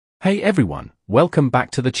Hey everyone, welcome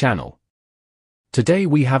back to the channel. Today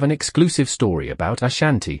we have an exclusive story about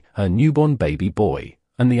Ashanti, her newborn baby boy,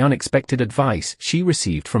 and the unexpected advice she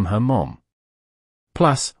received from her mom.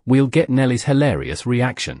 Plus, we'll get Nelly's hilarious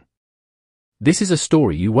reaction. This is a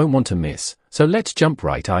story you won't want to miss, so let's jump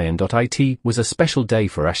right in.It was a special day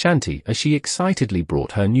for Ashanti as she excitedly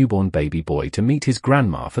brought her newborn baby boy to meet his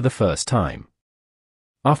grandma for the first time.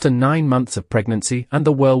 After 9 months of pregnancy and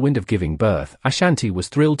the whirlwind of giving birth, Ashanti was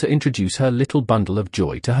thrilled to introduce her little bundle of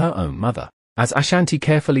joy to her own mother. As Ashanti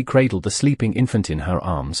carefully cradled the sleeping infant in her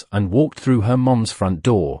arms and walked through her mom's front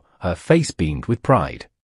door, her face beamed with pride.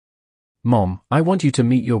 "Mom, I want you to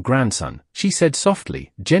meet your grandson," she said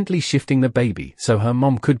softly, gently shifting the baby so her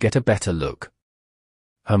mom could get a better look.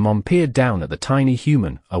 Her mom peered down at the tiny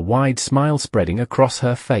human, a wide smile spreading across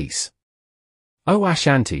her face. "Oh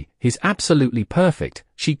Ashanti, he's absolutely perfect,"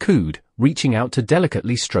 she cooed, reaching out to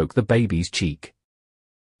delicately stroke the baby's cheek.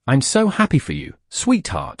 "I'm so happy for you,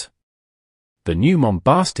 sweetheart." The new mom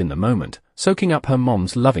basked in the moment, soaking up her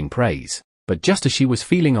mom's loving praise, but just as she was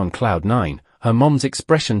feeling on cloud nine, her mom's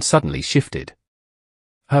expression suddenly shifted.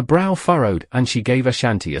 Her brow furrowed and she gave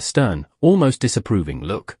Ashanti a stern, almost disapproving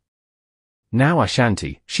look. "Now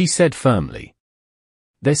Ashanti," she said firmly.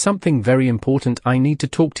 "There's something very important I need to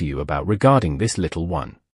talk to you about regarding this little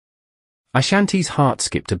one." Ashanti's heart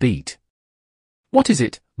skipped a beat. "What is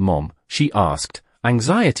it, Mom?" she asked,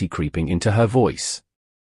 anxiety creeping into her voice.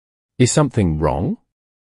 "Is something wrong?"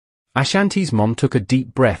 Ashanti's mom took a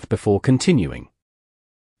deep breath before continuing.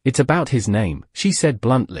 "It's about his name," she said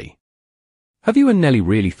bluntly. "Have you and Nelly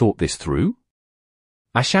really thought this through?"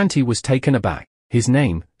 Ashanti was taken aback. "His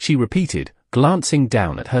name," she repeated, glancing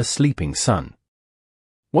down at her sleeping son.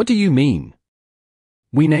 "What do you mean?"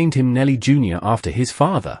 "We named him Nelly Jr. after his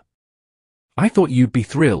father." "I thought you'd be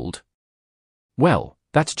thrilled." "Well,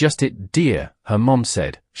 that's just it, dear," her mom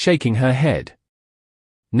said, shaking her head.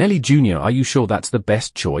 "Nelly Jr., are you sure that's the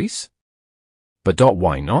best choice?" "But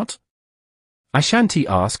why not?" Ashanti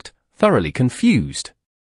asked, thoroughly confused.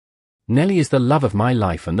 "Nelly is the love of my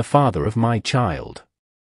life and the father of my child.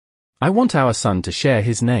 I want our son to share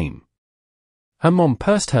his name." Her mom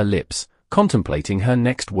pursed her lips, contemplating her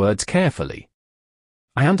next words carefully.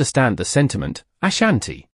 "I understand the sentiment,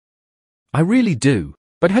 Ashanti. I really do,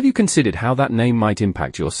 but have you considered how that name might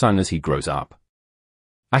impact your son as he grows up?"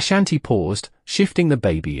 Ashanti paused, shifting the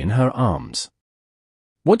baby in her arms.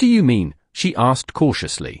 "What do you mean?" she asked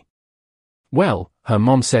cautiously. "Well," her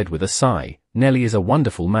mom said with a sigh, "Nelly is a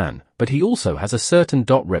wonderful man, but he also has a certain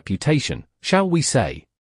reputation, shall we say.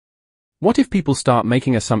 What if people start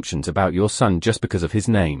making assumptions about your son just because of his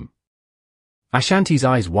name?" Ashanti's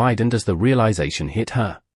eyes widened as the realization hit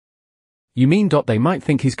her. "You mean they might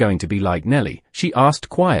think he's going to be like Nelly?" she asked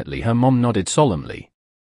quietly. Her mom nodded solemnly.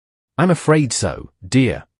 "I'm afraid so,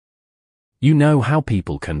 dear. You know how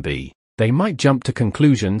people can be. They might jump to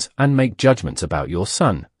conclusions and make judgments about your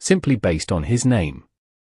son, simply based on his name.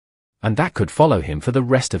 And that could follow him for the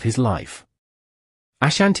rest of his life."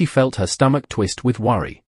 Ashanti felt her stomach twist with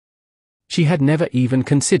worry. She had never even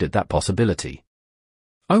considered that possibility.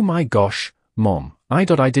 "Oh my gosh, Mom, I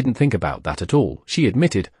didn't think about that at all," she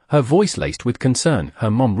admitted, her voice laced with concern.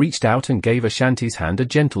 Her mom reached out and gave Ashanti's hand a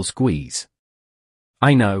gentle squeeze.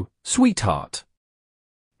 "I know, sweetheart.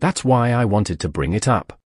 That's why I wanted to bring it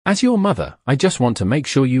up. As your mother, I just want to make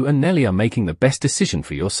sure you and Nelly are making the best decision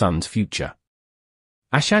for your son's future."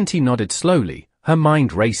 Ashanti nodded slowly, her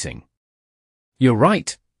mind racing. "You're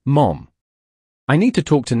right, Mom. I need to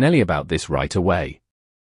talk to Nelly about this right away."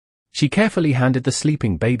 She carefully handed the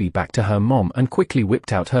sleeping baby back to her mom and quickly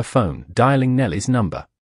whipped out her phone, dialing Nelly's number.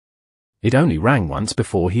 It only rang once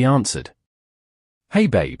before he answered. "Hey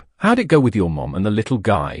babe, how'd it go with your mom and the little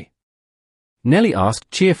guy?" Nelly asked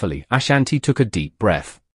cheerfully. Ashanti took a deep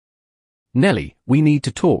breath. "Nelly, we need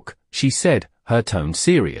to talk," she said, her tone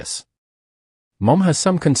serious. "Mom has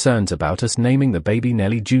some concerns about us naming the baby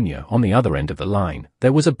Nelly Jr. On the other end of the line,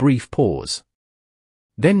 there was a brief pause.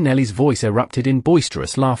 Then Nelly's voice erupted in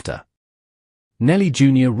boisterous laughter. "Nelly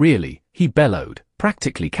Jr. really?" he bellowed,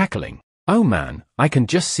 practically cackling. "Oh man, I can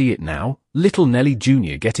just see it now, little Nelly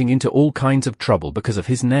Jr. getting into all kinds of trouble because of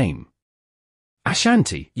his name."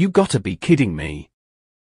 "Ashanti, you gotta be kidding me."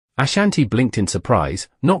 Ashanti blinked in surprise,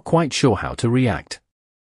 not quite sure how to react.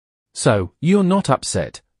 "So, you're not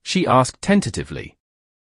upset?" she asked tentatively.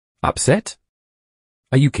 "Upset?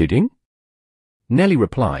 Are you kidding?" Nelly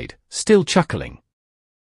replied, still chuckling.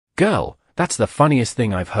 "Girl, that's the funniest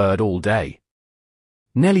thing I've heard all day.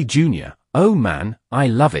 Nelly Jr., oh man, I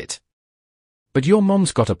love it. But your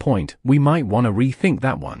mom's got a point, we might want to rethink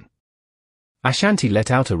that one." Ashanti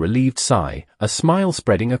let out a relieved sigh, a smile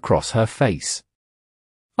spreading across her face.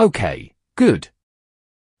 Okay, good.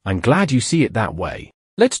 I'm glad you see it that way.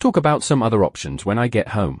 Let's talk about some other options when I get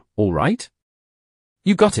home, all right?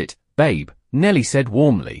 You got it, babe, Nelly said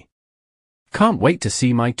warmly. Can't wait to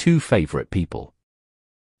see my two favorite people.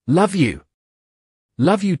 Love you.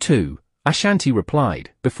 Love you too, Ashanti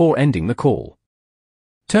replied, before ending the call.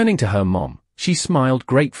 Turning to her mom, she smiled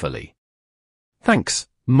gratefully. Thanks,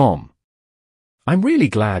 Mom. I'm really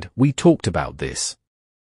glad we talked about this.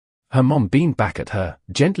 Her mom beamed back at her,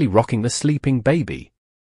 gently rocking the sleeping baby.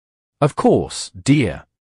 Of course, dear.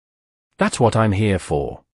 That's what I'm here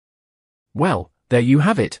for. Well, there you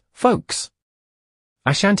have it, folks.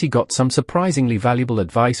 Ashanti got some surprisingly valuable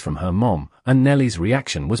advice from her mom, and Nelly's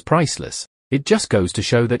reaction was priceless. It just goes to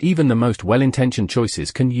show that even the most well-intentioned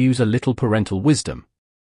choices can use a little parental wisdom.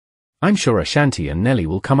 I'm sure Ashanti and Nelly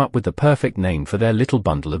will come up with the perfect name for their little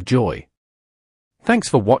bundle of joy. Thanks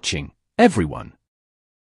for watching, everyone.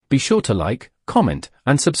 Be sure to like, comment,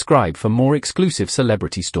 and subscribe for more exclusive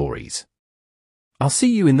celebrity stories. I'll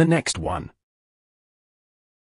see you in the next one.